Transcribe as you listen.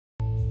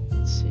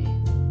Let's see.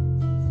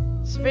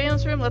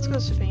 Surveillance room? Let's go to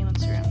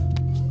surveillance room.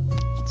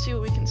 Let's see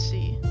what we can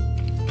see.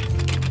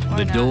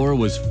 The door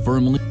was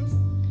firmly...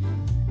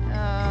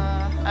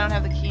 I don't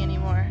have the key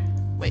anymore.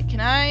 Wait,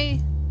 can I...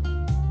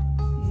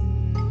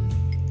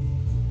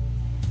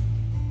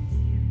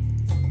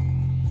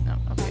 No,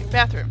 okay.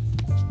 Bathroom.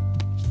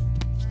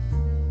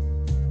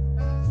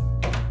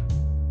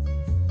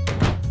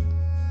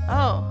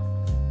 Oh.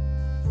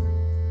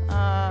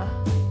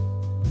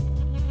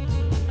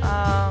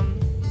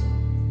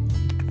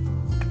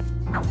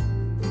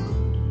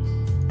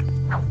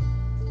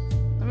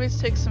 Let me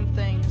take some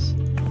things.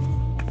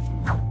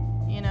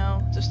 You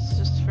know,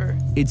 just for...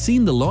 It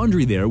seemed the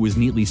laundry there was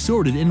neatly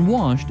sorted and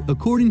washed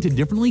according to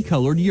differently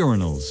colored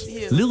urinals.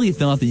 Ew. Lily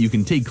thought that you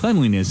can take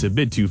cleanliness a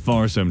bit too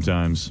far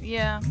sometimes.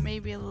 Yeah,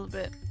 maybe a little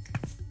bit.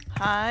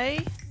 Hi.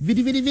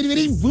 Viddy, viddy, viddy,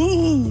 viddy,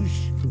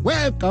 whoosh!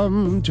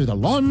 Welcome to the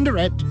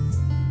laundrette.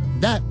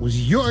 That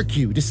was your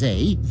cue to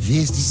say,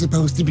 this is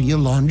supposed to be a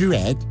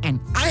laundrette, and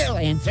I'll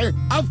answer,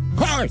 of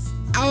course!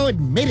 Oh,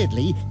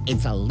 admittedly,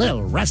 it's a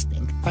little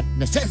rustic, but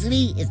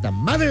necessity is the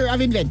mother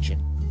of invention.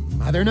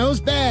 Mother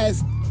knows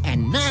best.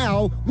 And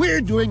now,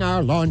 we're doing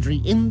our laundry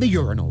in the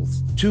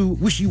urinals. Too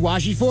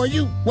wishy-washy for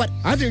you? What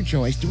other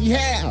choice do we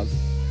have?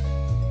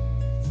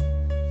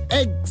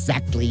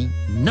 Exactly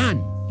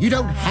none. You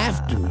don't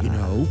have to, you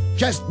know.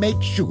 Just make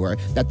sure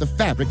that the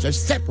fabrics are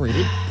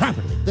separated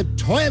properly. The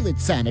toilet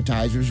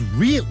sanitizers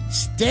really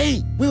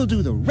stain. We'll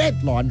do the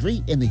red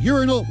laundry in the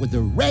urinal with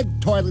the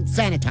red toilet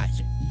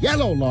sanitizer.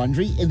 Yellow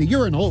laundry in the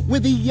urinal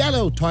with the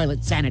yellow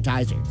toilet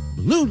sanitizer.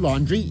 Blue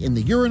laundry in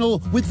the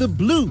urinal with the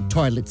blue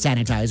toilet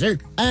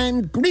sanitizer.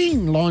 And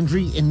green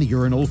laundry in the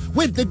urinal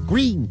with the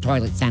green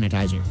toilet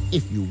sanitizer.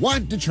 If you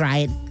want to try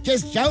it,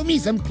 just show me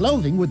some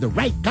clothing with the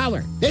right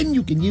color. Then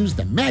you can use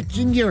the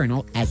matching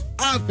urinal as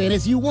often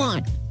as you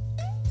want.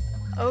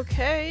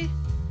 Okay.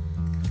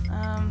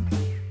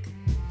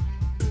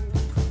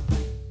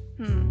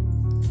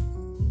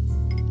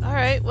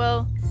 Alright,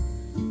 well,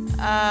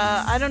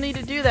 I don't need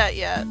to do that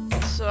yet,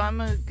 so I'm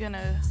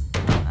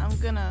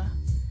gonna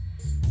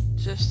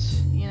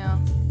just, you know.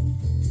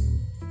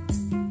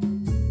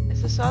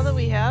 Is this all that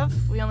we have?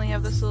 We only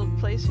have this little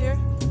place here?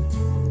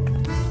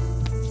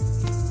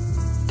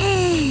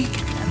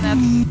 And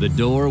that's... The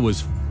door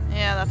was...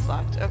 Yeah, that's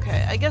locked.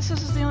 Okay, I guess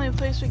this is the only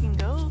place we can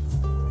go?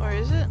 Or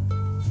is it?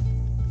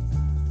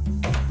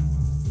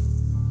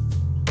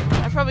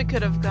 I probably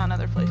could have gone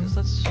other places.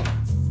 Let's...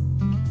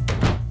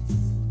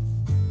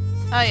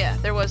 Oh yeah,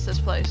 there was this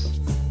place.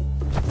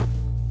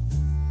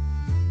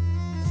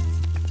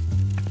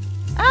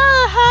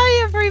 Ah,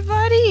 hi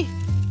everybody!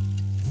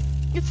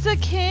 It's the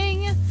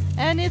king,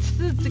 and it's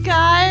the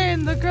guy,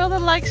 and the girl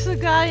that likes the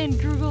guy, and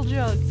Droogle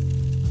Jug.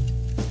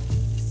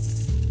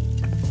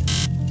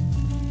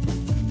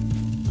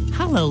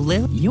 Hello,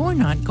 Lil. You're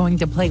not going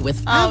to play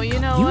with Falco. Oh, you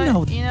know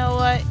what? You know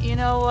what? You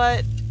know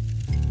what?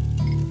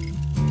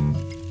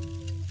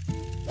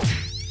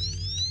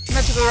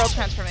 Magical Girl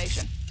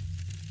Transformation.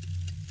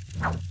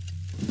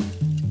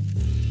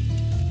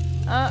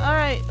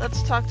 Alright,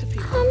 let's talk to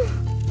people.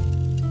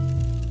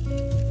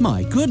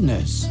 My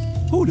goodness.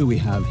 Who do we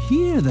have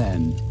here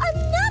then?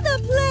 Another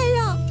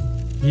player!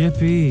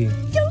 Yippee.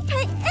 Don't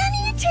pay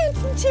any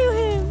attention to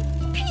him.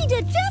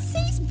 Peter just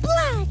sees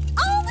black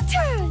all the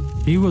time.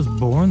 He was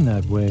born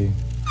that way.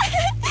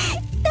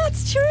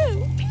 That's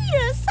true.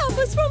 Peter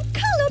suffers from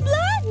color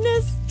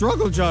blindness.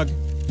 Druggle-jug.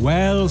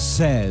 Well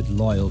said,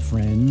 loyal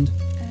friend.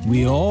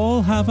 We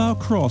all have our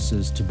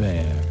crosses to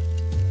bear.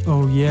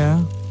 Oh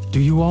yeah? Do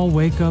you all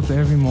wake up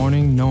every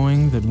morning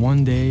knowing that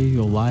one day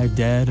you'll lie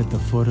dead at the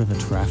foot of a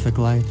traffic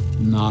light?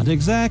 Not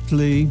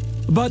exactly.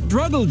 But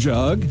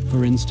Druggle-jug,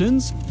 for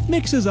instance,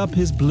 mixes up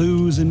his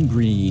blues and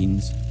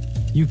greens.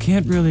 You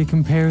can't really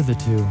compare the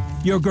two.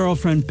 Your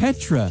girlfriend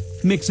Petra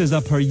mixes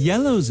up her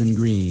yellows and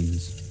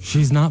greens.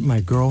 She's not my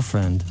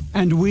girlfriend.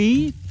 And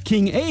we,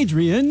 King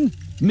Adrian,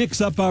 mix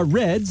up our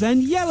reds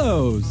and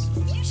yellows.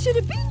 You should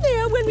have been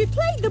there when we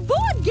played the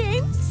board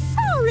game.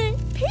 Sorry,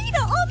 Peter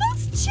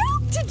almost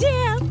choked to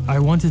death. I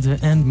wanted to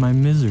end my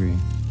misery.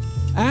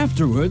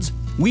 Afterwards,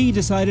 we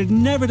decided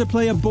never to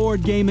play a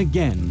board game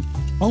again.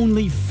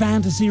 Only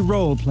fantasy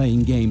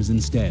role-playing games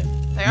instead.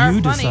 They are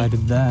You funny.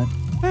 decided that.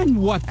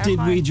 And what They're did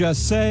we fine.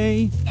 just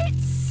say?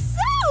 It's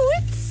so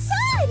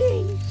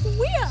exciting.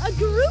 We're a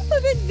group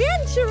of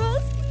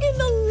adventurers in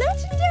the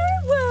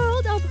legendary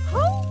world of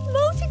Home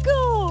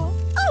Motigore.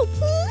 Oh,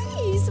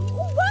 please,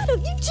 why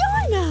don't you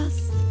join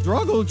us?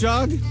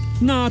 Druggle-jug,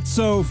 not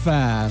so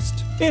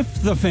fast.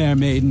 If the fair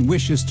maiden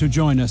wishes to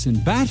join us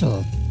in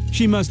battle,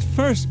 she must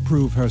first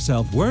prove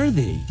herself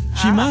worthy.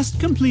 She must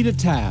complete a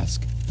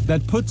task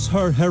that puts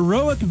her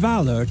heroic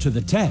valor to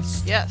the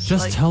test. Yes.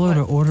 Just like tell her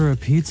to what? order a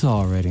pizza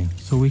already,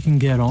 so we can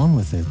get on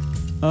with it.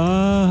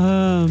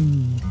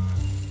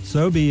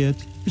 So be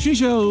it. She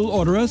shall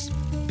order us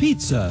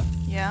pizza.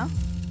 Yeah?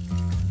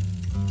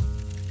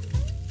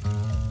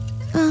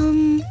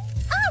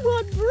 I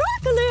want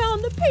broccoli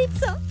on the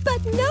pizza,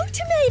 but no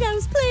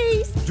tomatoes,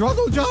 please.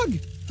 Druggle-jug,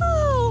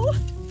 Oh,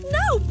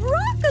 no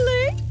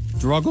broccoli.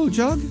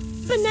 Druggle-jug,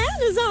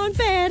 bananas aren't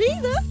bad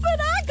either, but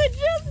I could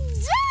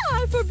just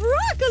die for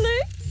broccoli.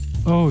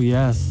 Oh,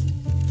 yes.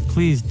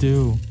 Please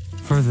do.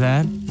 For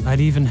that, I'd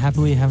even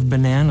happily have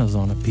bananas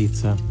on a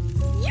pizza.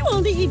 You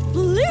only eat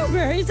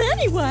blueberries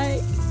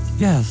anyway.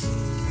 Yes,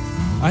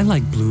 I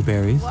like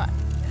blueberries. What?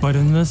 But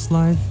in this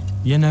life,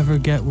 you never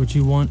get what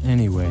you want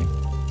anyway.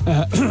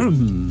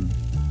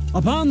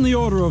 Upon the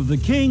order of the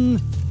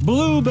king,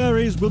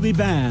 blueberries will be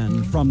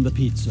banned from the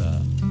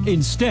pizza.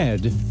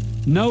 Instead,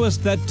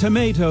 knowest that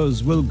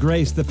tomatoes will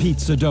grace the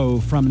pizza dough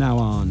from now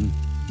on.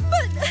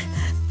 But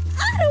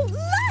I don't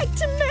like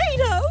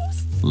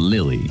tomatoes.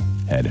 Lily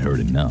had heard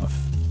enough.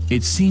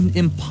 It seemed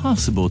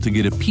impossible to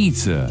get a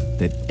pizza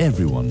that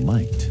everyone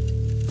liked.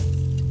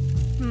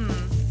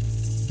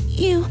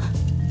 You...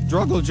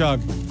 Druggle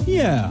Jug.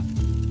 Yeah,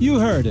 you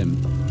heard him.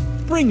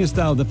 Bringest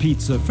thou the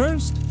pizza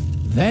first,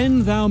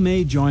 then thou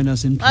may join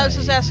us in play. I was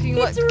just asking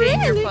what It's game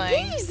really you're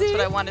playing. easy. That's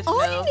what I wanted to All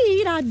know. you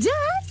need are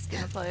dice,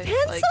 Gonna play,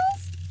 pencils, like,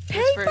 this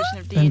paper. version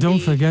of D&D. And don't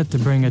forget to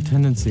bring a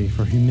tendency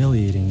for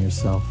humiliating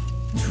yourself.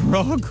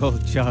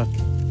 Druggle Jug.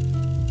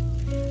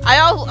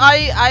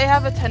 I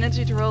have a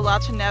tendency to roll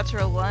lots of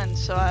natural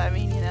ones, so I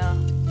mean, you know.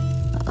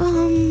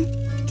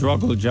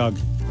 Druggle Jug.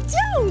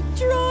 Don't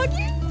drag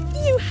you.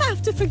 You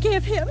have to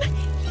forgive him.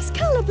 He's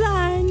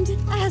colorblind,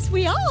 as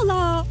we all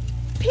are.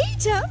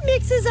 Peter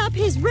mixes up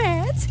his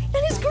reds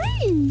and his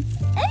greens.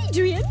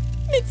 Adrian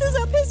mixes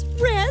up his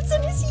reds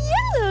and his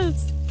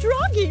yellows.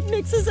 Droggy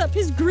mixes up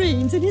his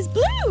greens and his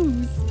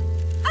blues.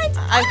 And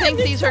I think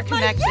mix these are up my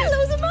connected.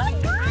 yellows and my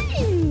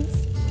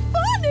greens.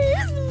 Funny,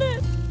 isn't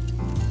it?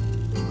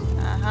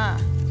 Uh-huh.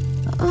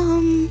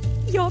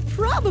 You're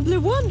probably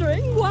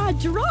wondering why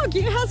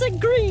Droggy has a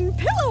green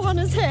pillow on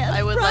his head,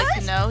 I would right? like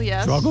to know,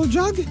 yes. Druggle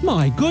Jug?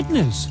 My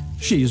goodness,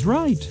 she's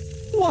right.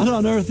 What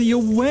on earth are you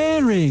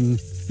wearing?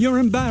 You're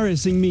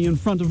embarrassing me in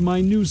front of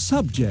my new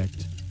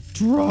subject.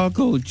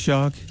 Druggle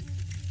Jug.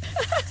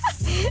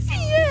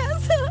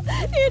 Yes,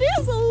 it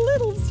is a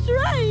little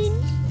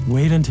strange.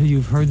 Wait until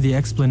you've heard the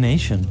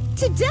explanation.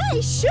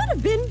 Today should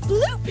have been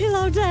Blue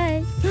Pillow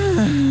Day.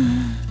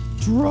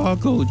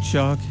 Druggle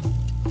Jug.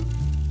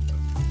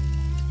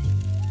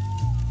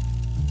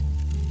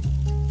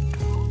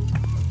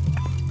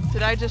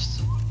 Did I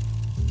just...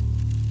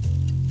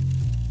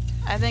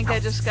 I think I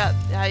just got...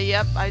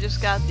 yep, I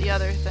just got the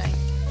other thing.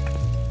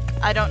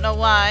 I don't know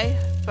why,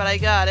 but I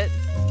got it.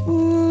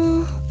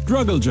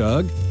 Druggle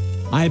Jug,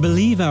 I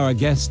believe our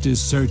guest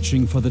is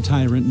searching for the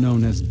tyrant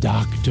known as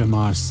Dr.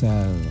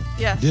 Marcel.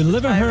 Yes.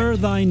 Deliver the her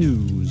tyrant. thy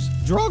news.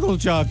 Druggle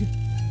Jug.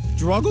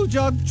 Druggle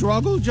Jug,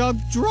 Druggle Jug,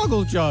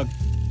 Druggle Jug.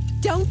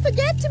 Don't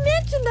forget to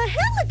mention the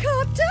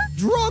helicopter.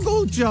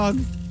 Druggle Jug.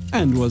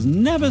 And was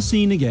never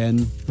seen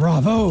again.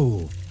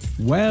 Bravo.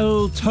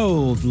 Well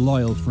told,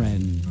 loyal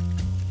friend.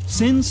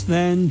 Since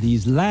then,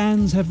 these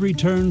lands have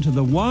returned to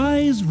the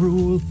wise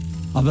rule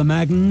of a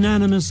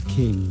magnanimous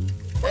king.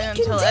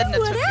 Until Can Edna do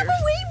took whatever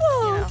yours. we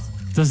want. You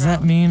know. Does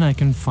that mean I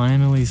can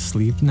finally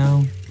sleep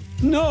now?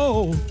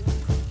 No!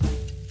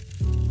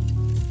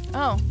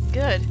 Oh,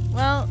 good.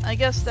 Well, I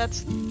guess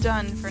that's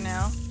done for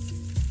now.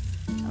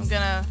 I'm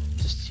gonna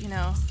just, you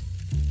know,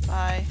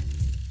 bye.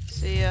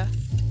 See ya.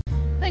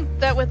 I think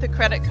that with the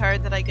credit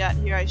card that I got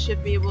here, I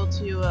should be able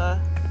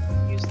to,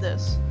 use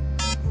this.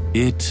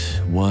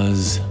 It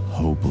was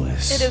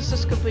hopeless. It is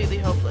just completely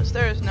hopeless.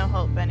 There is no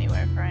hope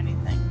anywhere for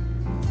anything.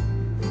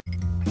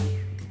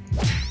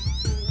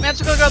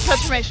 Magical Girl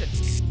Transformation!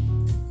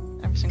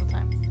 Every single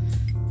time.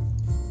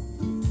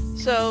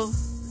 So,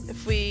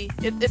 if we...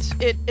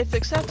 It's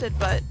accepted,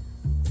 but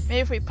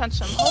maybe if we punch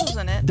some holes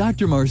in it...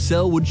 Dr.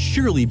 Marcel would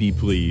surely be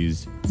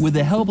pleased. With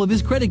the help of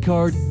his credit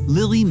card,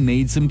 Lily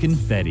made some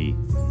confetti.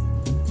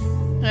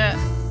 Yeah.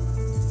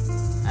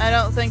 I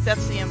don't think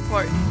that's the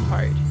important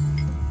part.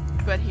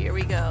 But here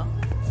we go.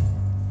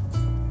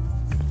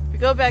 If we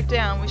go back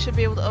down, we should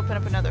be able to open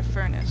up another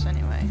furnace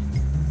anyway.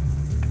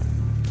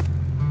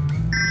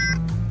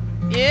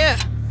 Yeah!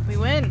 We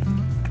win!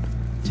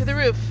 To the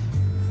roof.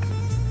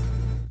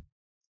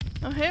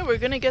 Oh hey, we're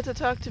gonna get to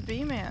talk to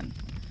Beeman.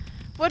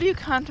 What are you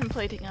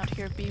contemplating out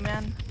here,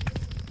 Beeman?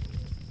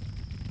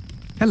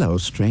 Hello,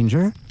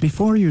 stranger.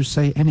 Before you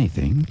say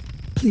anything,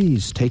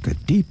 please take a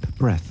deep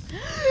breath.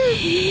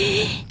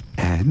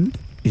 And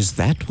is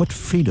that what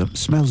freedom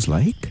smells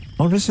like?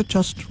 Or is it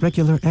just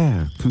regular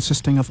air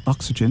consisting of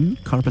oxygen,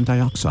 carbon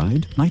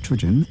dioxide,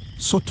 nitrogen,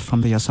 soot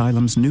from the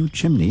asylum's new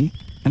chimney,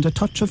 and a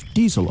touch of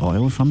diesel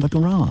oil from the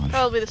garage?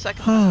 Probably the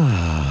second one.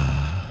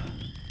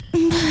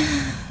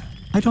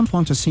 I don't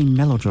want to seem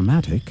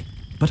melodramatic,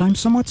 but I'm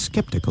somewhat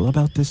skeptical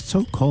about this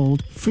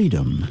so-called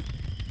freedom.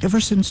 Ever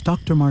since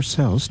Dr.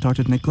 Marcel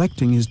started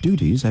neglecting his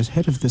duties as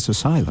head of this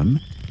asylum,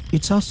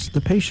 it's us,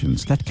 the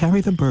patients, that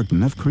carry the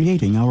burden of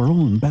creating our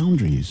own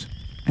boundaries.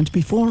 And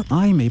before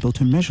I'm able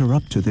to measure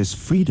up to this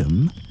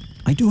freedom,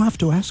 I do have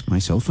to ask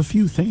myself a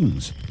few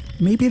things.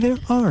 Maybe there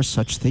are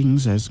such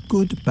things as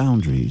good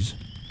boundaries.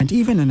 And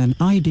even in an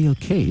ideal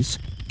case,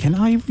 can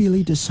I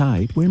really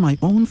decide where my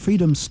own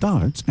freedom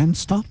starts and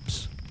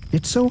stops?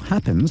 It so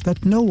happens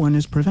that no one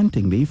is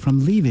preventing me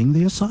from leaving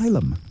the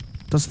asylum.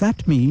 Does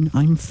that mean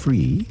I'm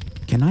free?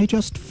 Can I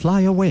just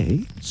fly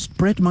away,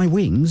 spread my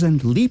wings,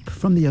 and leap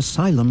from the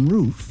asylum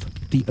roof?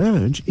 The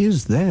urge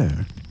is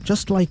there.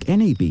 Just like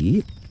any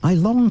bee, I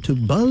long to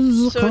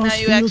buzz across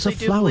fields of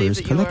flowers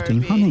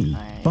collecting honey.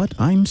 Right. But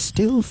I'm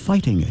still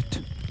fighting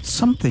it.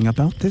 Something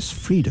about this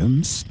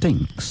freedom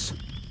stinks.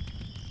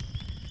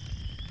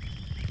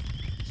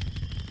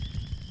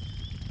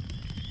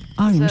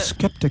 I'm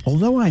skeptical,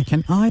 although I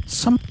can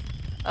some...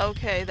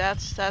 Okay,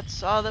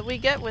 that's all that we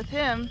get with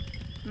him.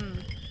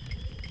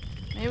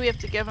 Maybe we have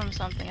to give him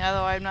something,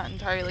 although I'm not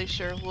entirely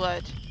sure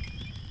what.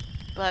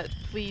 But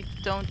we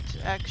don't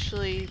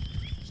actually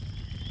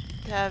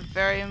have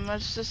very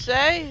much to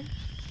say.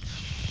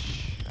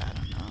 I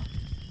don't know.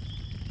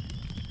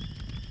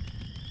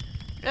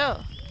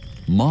 Oh.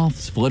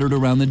 Moths fluttered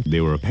around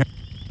they were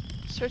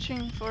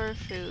Searching for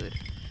food.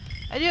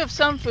 I do have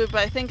some food,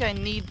 but I think I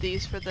need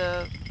these for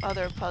the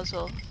other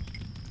puzzle.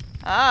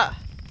 Ah!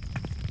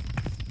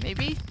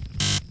 Maybe?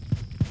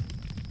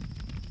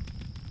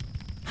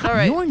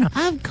 Alright. You're not,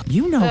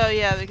 you know. Oh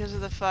yeah, because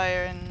of the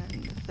fire and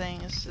the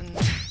things and...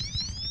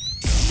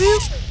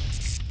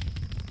 Boop!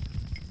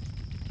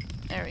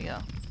 There we go.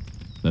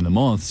 Then the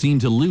moths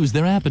seemed to lose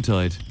their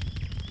appetite.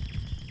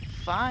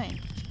 Fine.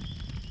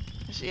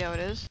 I see how it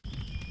is.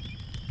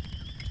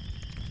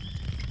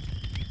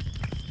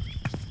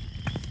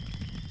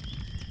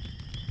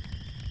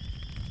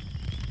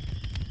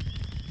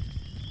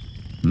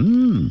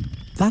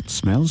 That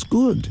smells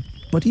good.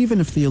 But even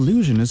if the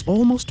illusion is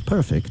almost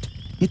perfect,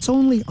 it's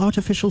only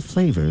artificial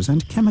flavors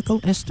and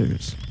chemical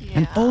esters. Yeah.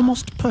 An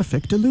almost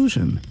perfect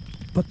illusion,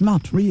 but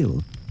not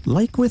real.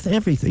 Like with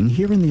everything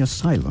here in the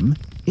asylum,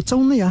 it's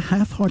only a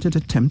half-hearted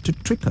attempt to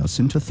trick us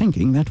into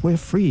thinking that we're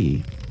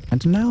free.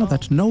 And now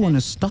that no one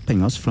is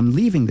stopping us from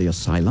leaving the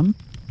asylum,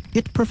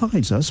 it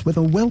provides us with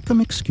a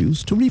welcome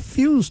excuse to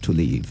refuse to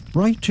leave.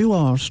 Right you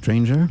are,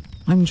 stranger.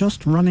 I'm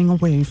just running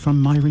away from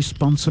my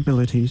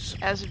responsibilities.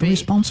 The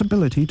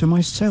responsibility to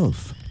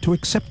myself, to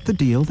accept the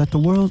deal that the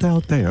world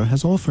out there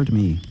has offered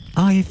me.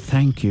 I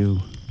thank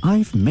you.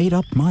 I've made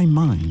up my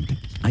mind.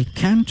 I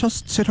can't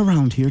just sit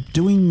around here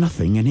doing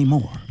nothing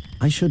anymore.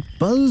 I should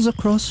buzz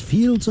across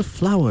fields of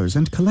flowers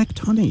and collect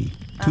honey.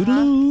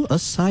 Toodaloo,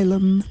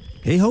 asylum.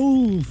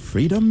 Hey-ho,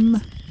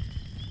 freedom.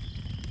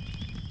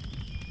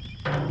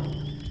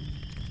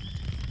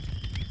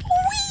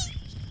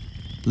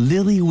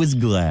 Lily was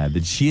glad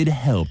that she had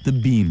helped the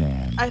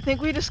bee-man. I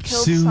think we just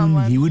killed soon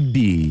someone. He would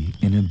be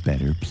in a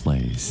better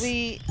place.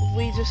 We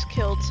just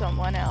killed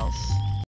someone else.